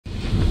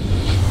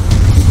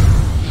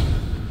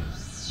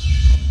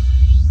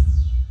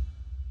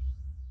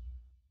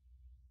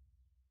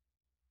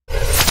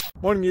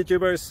Morning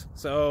YouTubers.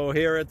 So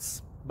here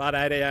it's about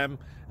 8 a.m.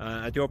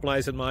 At your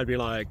place it might be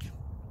like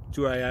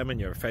 2 a.m. and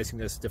you're facing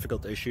this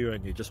difficult issue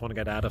and you just want to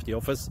get out of the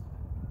office.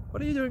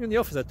 What are you doing in the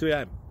office at 2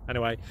 a.m.?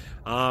 Anyway,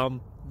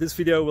 this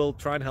video will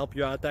try and help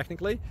you out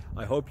technically.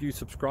 I hope you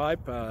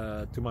subscribe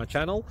to my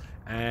channel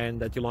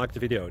and that you like the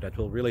video. That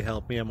will really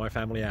help me and my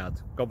family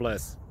out. God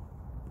bless.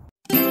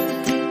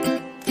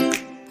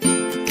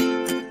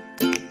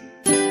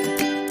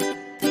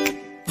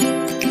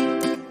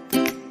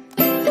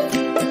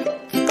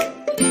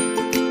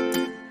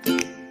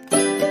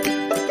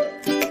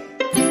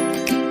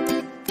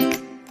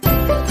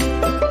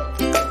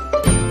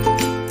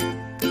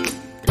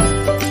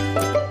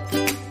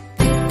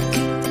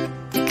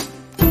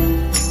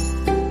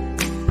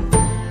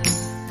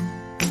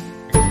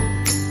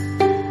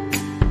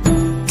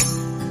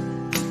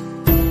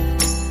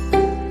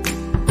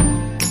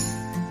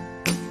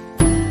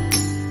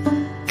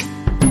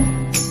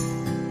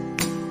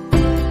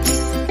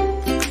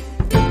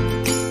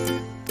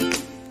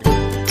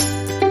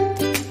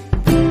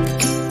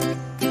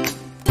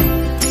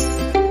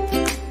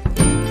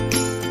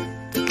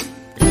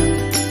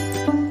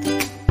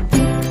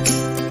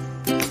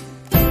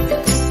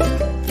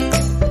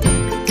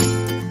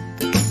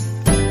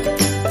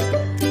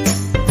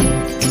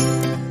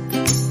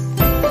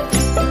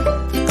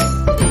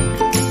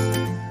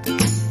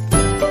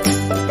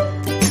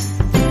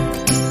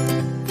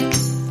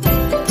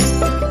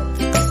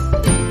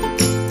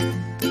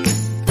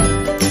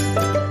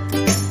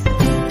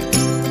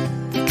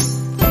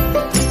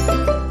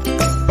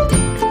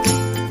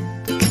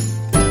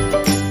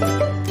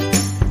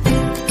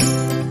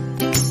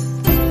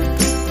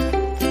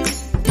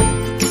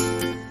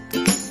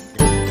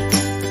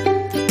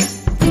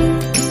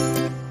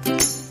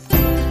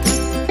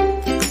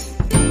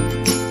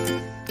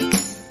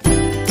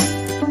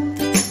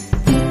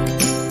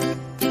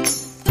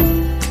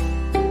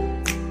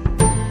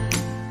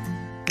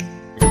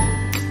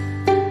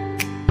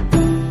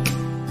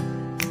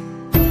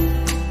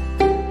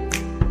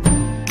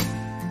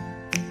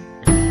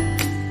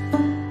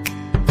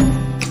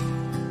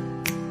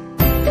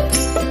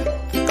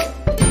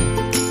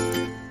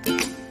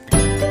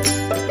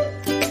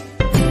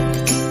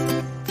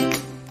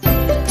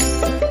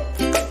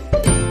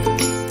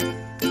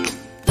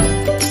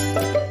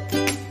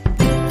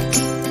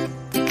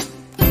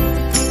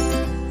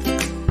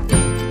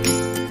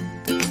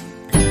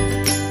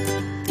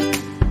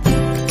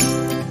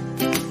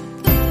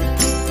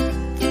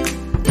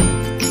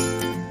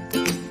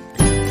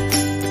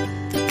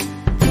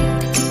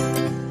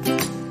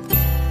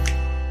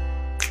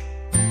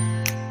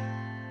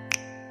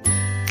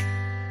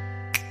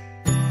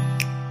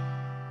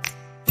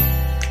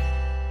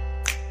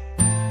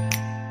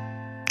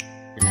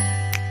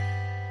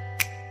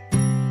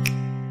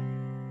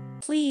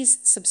 Please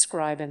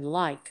subscribe and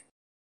like.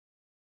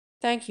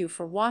 Thank you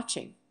for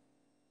watching.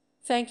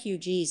 Thank you,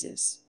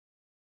 Jesus.